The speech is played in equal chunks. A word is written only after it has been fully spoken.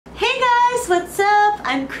what's up?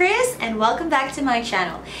 I'm Krizz and welcome back to my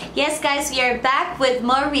channel. Yes guys, we are back with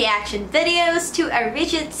more reaction videos to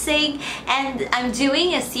Arijit Singh, and I'm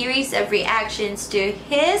doing a series of reactions to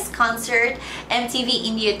his concert MTV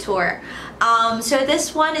India tour. So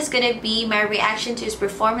this one is gonna be my reaction to his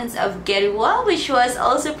performance of Gerua, which was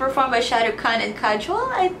also performed by Shah, Rukh and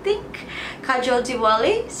Kajol, I think. Kajol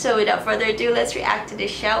Dilwale. So without further ado, let's react to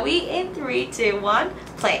this, shall we? In 3, 2, 1,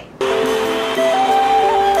 play.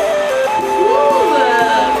 Ooh,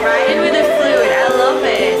 riding with the flute, I love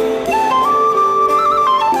it.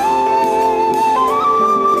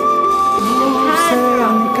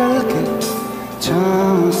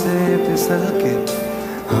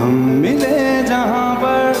 हम मिले जहाँ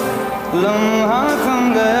पर लम्हा थम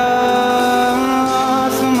गया,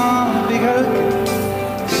 आसमां पिघल के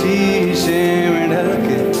शीशे में ढल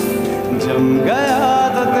के जम गया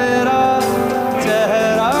तो तेरा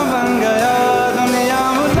चेहरा बन गया, दुनिया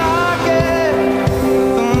बुला के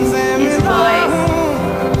तुमसे मिला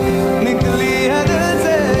हूँ, निकली है दिल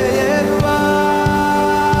से ये दुआ,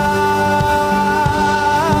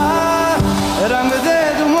 रंग दे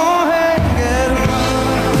तुमों है गेरुआ,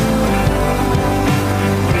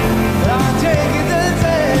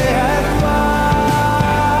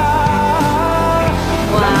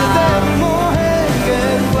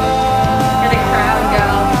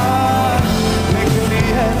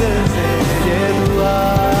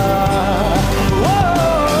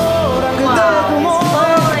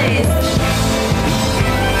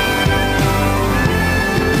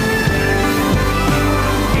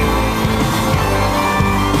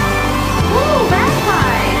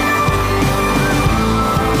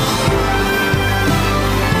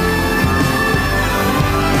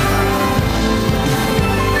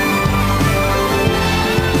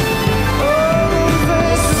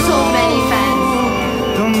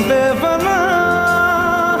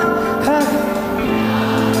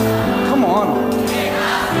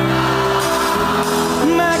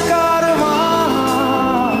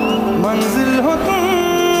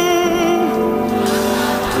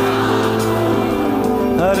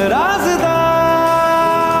 हर रास्ता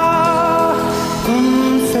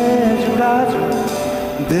तुमसे जुड़ा जो,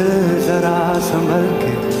 दिल जरा संभल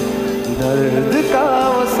के, दर्द का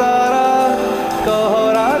वो सारा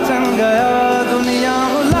कोहरा चन गया, दुनिया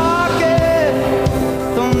बुला के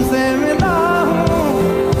तुमसे मिला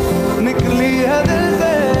हूँ, निकली है दिल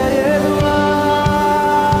से ये दुआ,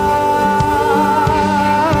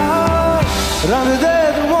 रंग दे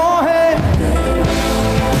तुमों है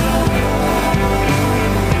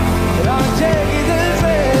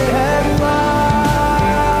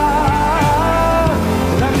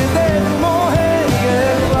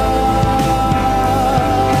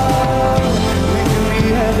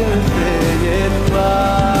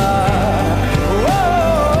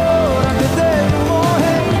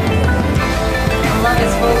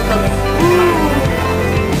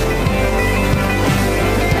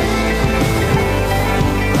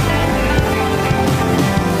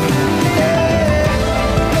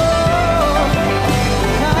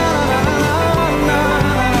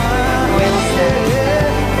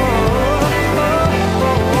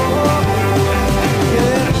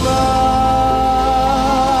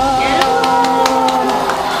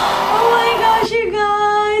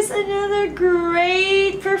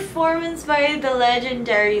by the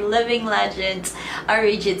legendary living legend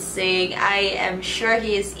Arijit Singh. I am sure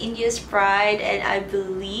he is India's pride, and I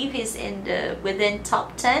believe he's in the within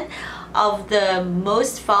top 10 of the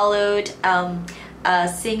most followed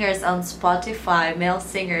singers on Spotify, male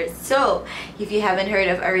singers. So if you haven't heard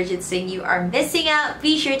of Arijit Singh, you are missing out.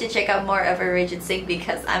 Be sure to check out more of Arijit Singh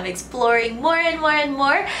because I'm exploring more and more and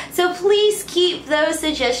more. So please keep those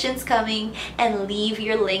suggestions coming and leave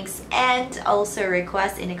your links and also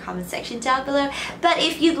requests in the comment section down below. But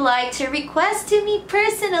if you'd like to request to me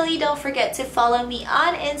personally, don't forget to follow me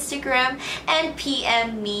on Instagram and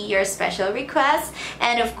PM me your special requests.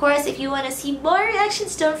 And of course, if you want to see more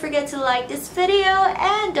reactions, don't forget to like this video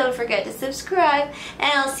and don't forget to subscribe,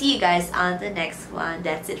 and I'll see you guys on the next one.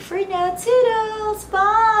 That's it for now. Toodles! Bye!